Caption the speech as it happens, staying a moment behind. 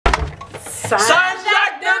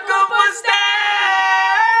Saint-Jacques de Compostelle!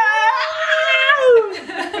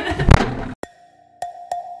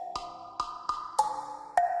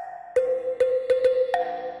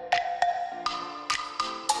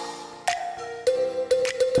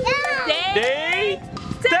 Day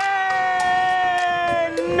 10!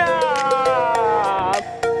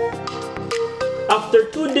 After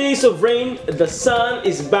 2 days of rain, the sun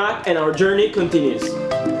is back and our journey continues.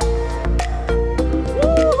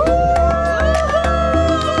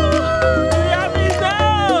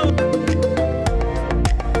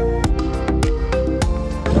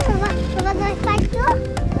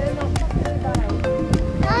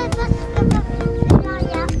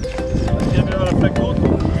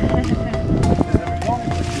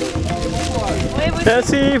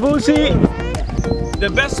 Merci, vous aussi. The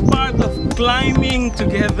best part of climbing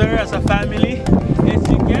together as a family is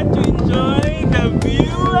you get to enjoy the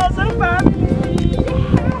view as a family.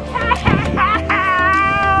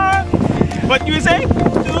 What do you say?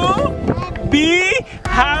 To be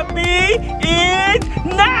happy in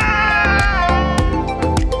now!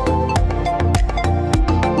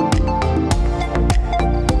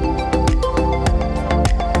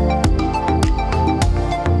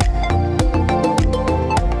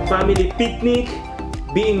 Family picnic,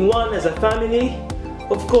 being one as a family.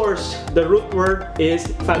 Of course, the root word is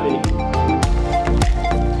family.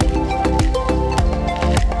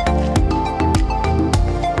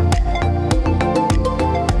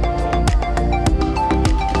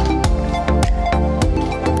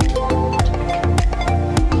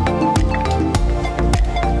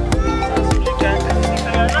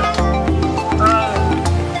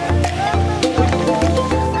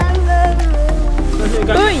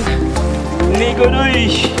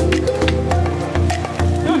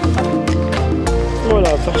 Oh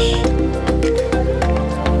la vache.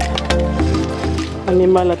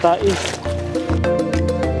 Animal na tayo.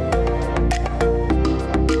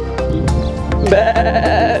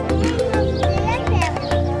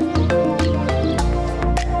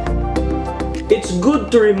 It's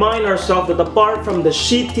good to remind ourselves that apart from the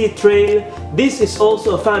shitty trail, this is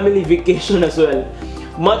also a family vacation as well.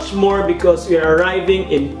 Much more because we are arriving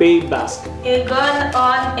in Pays Basque. Egon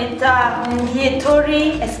on eta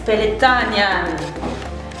Mungietori Espeletanian.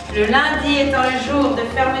 Le lundi étant le jour de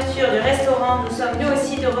fermeture du restaurant, nous sommes nous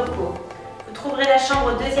aussi de repos. Vous trouverez la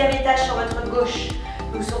chambre au 2e étage sur votre gauche.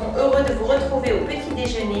 Nous serons heureux de vous retrouver au petit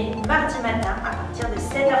déjeuner mardi matin à partir de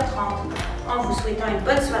 7h30 en vous souhaitant une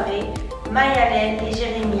bonne soirée. Mayalène et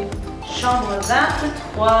Jérémy, chambre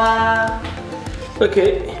 23.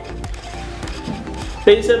 Okay.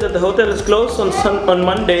 They said that the hotel is closed on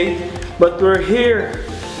Monday, but we're here.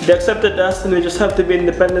 They accepted us and we just have to be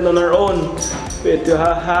independent on our own. We have to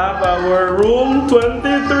have our room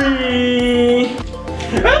 23.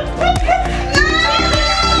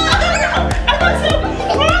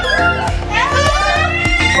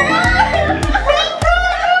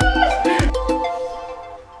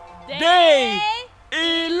 Day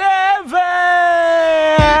 11!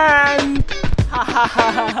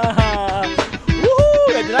 Woohoo!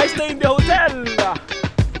 And I stay in the hotel.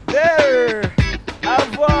 There!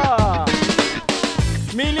 Avoir!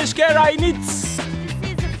 Milishke Reinitz!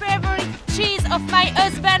 This is the favorite cheese of my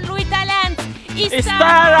husband Louis Talent,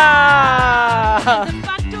 Istara! The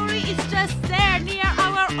factory is just there near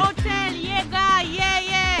our hotel. Yeah, guy,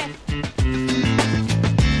 yeah.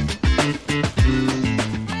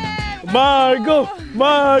 Margot!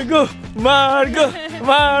 Margot! Margot!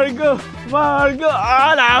 Margot! Margot!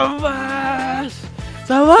 Ah la vache!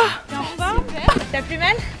 Ça va? T'es en forme? T'as plus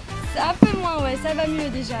mal? Un peu moins, ouais, ça va mieux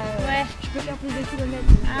déjà. Ouais. Je peux faire plus de kilomètres.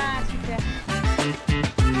 Ah, super.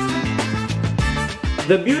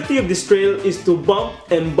 The beauty of this trail is to bump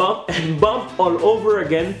and bump and bump all over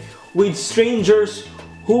again with strangers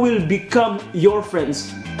who will become your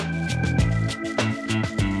friends.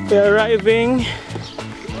 We're arriving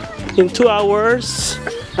in 2 hours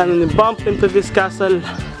and we bump into this castle.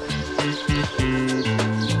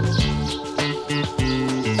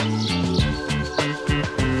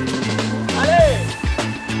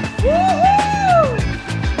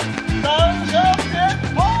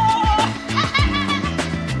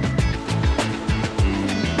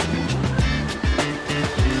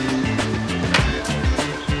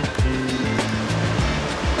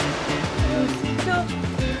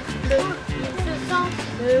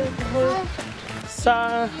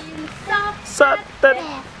 Sa tête.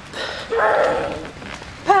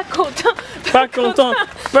 Pas content. Pas content.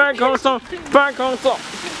 Pas content. Pas content.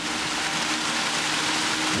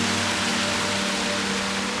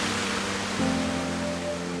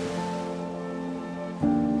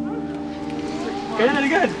 Okay, very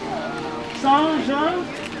good. Saint-Jacques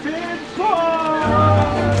de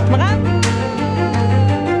Compostelle. Bravo.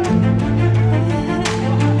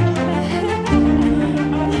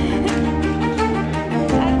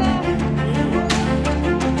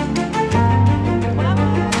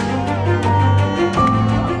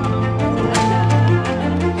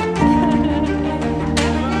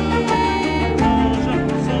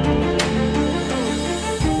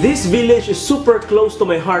 This village is super close to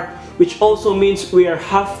my heart, which also means we are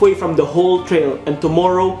halfway from the whole trail, and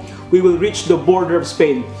tomorrow we will reach the border of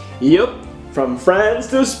Spain. Yup, from France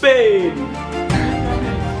to Spain!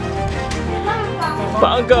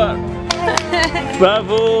 Pas encore!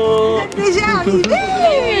 Bravo! Déjà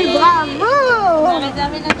arrivé! Bravo! On a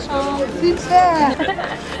réservé notre chambre. Super!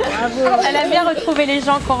 Elle aime bien retrouver les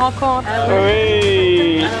gens qu'on rencontre.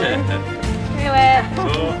 Oui! Et ouais. Bon,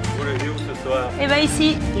 vous le vivez où ce soir? Et bah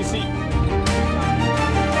ici. Ici. Et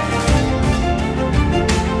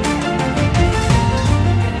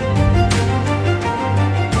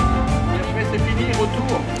après c'est fini,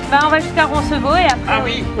 retour. Bah on va jusqu'à Roncevaux et après... Ah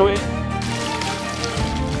oui. Oui.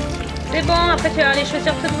 C'est bon, après tu vas avoir les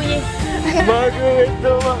chaussures tout mouillées. Marguerite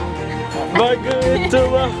Thomas! Marguerite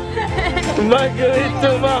Thomas! Marguerite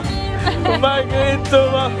Thomas! Marguerite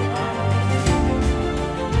Thomas!